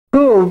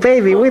Oh,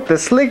 baby with the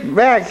slick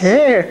back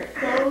hair.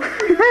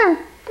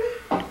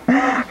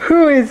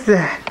 Who is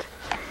that?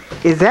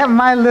 Is that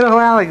my little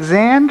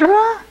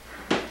Alexandra?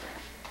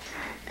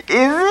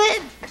 Is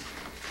it?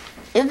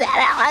 Is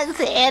that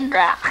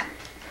Alexandra?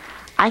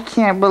 I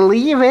can't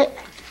believe it.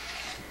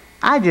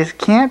 I just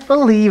can't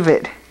believe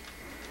it.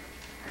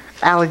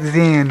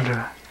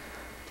 Alexandra.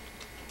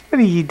 What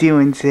are you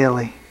doing,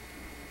 silly?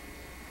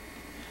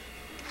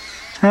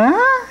 Huh?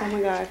 Oh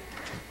my god.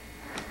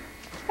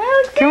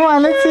 Alexandra. Come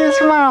on, let's see a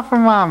smile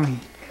from Mommy.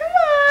 Come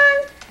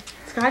on.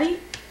 Scotty,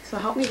 so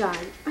help me God.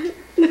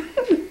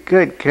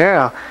 Good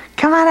girl.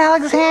 Come on,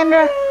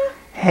 Alexandra.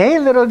 Hey,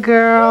 little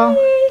girl.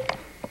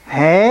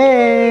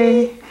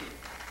 Hey.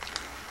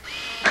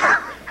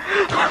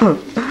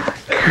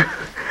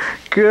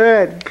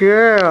 Good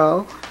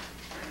girl.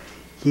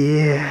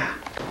 Yeah.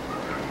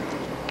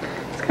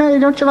 Scotty,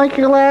 don't you like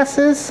your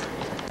glasses?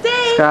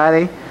 Stay.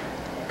 Scotty.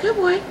 Good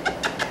boy.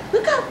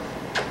 Look up.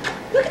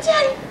 Look at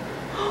Daddy.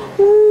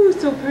 Ooh,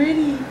 so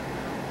pretty.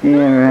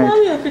 Yeah,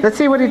 Mommy, right. Let's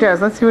see what he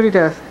does. Let's see what he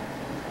does.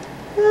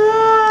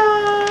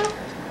 Ah.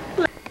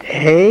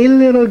 Hey,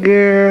 little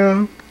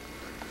girl.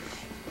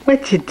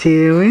 What you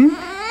doing?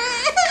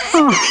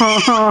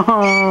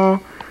 Oh.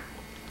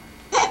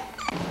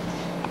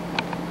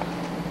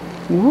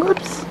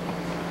 Whoops.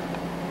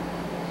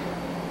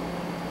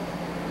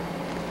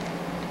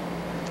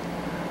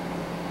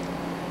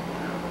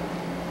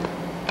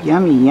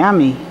 Yummy,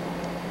 yummy.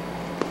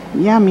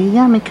 Yummy,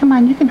 yummy. Come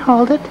on, you can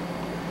hold it.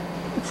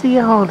 Let's see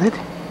you hold it.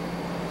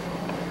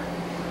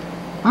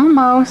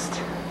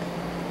 Almost.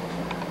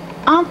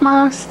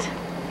 Almost.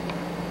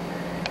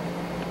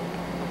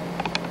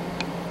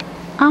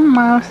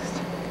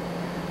 Almost.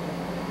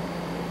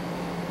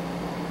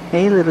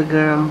 Hey, little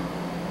girl.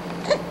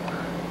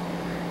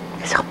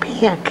 You're so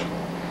big.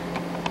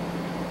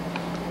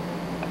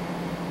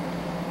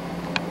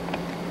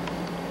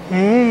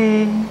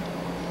 Hey.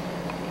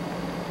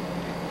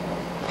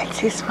 Let's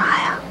see a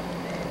smile.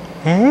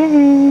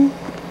 Hey.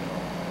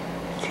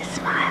 Let's see a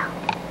smile.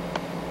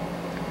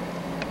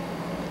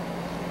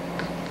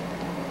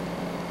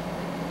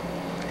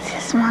 Let's see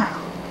a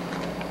smile.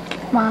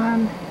 Come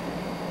on.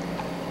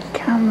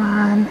 Come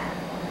on.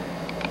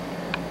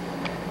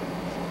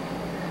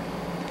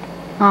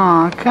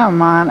 Aw,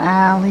 come on,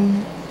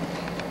 Allie.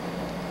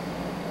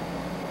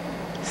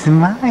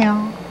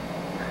 Smile.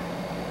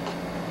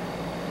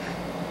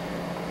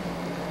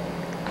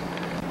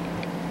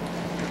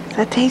 Does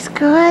that taste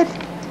good?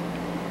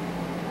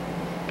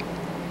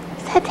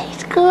 Does that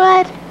taste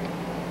good?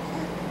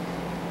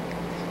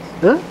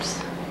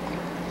 Oops.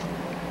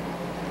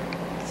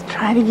 Let's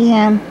try it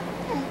again.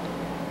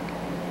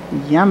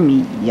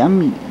 Yummy,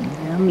 yummy,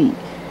 yummy.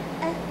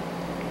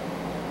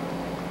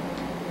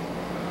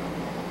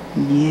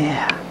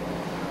 Yeah.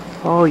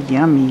 Oh,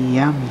 yummy,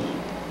 yummy.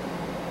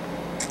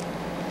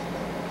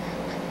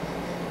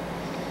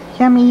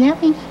 Yummy,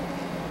 yummy.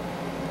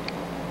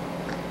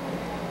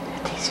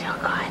 That tastes real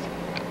good.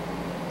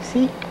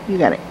 See? You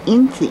got an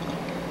incy.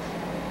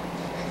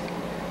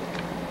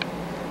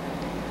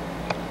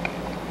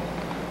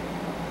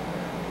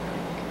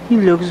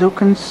 You look so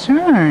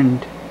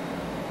concerned.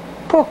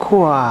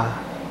 Pourquoi?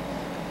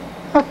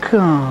 How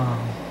come?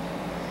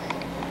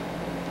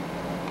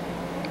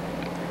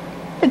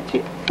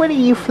 What are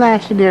you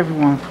flashing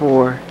everyone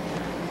for?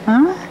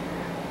 Huh?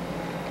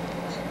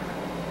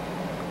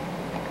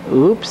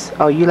 Oops.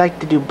 Oh, you like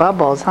to do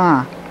bubbles,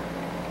 huh?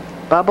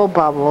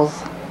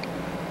 Bubbles.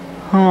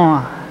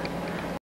 Huh.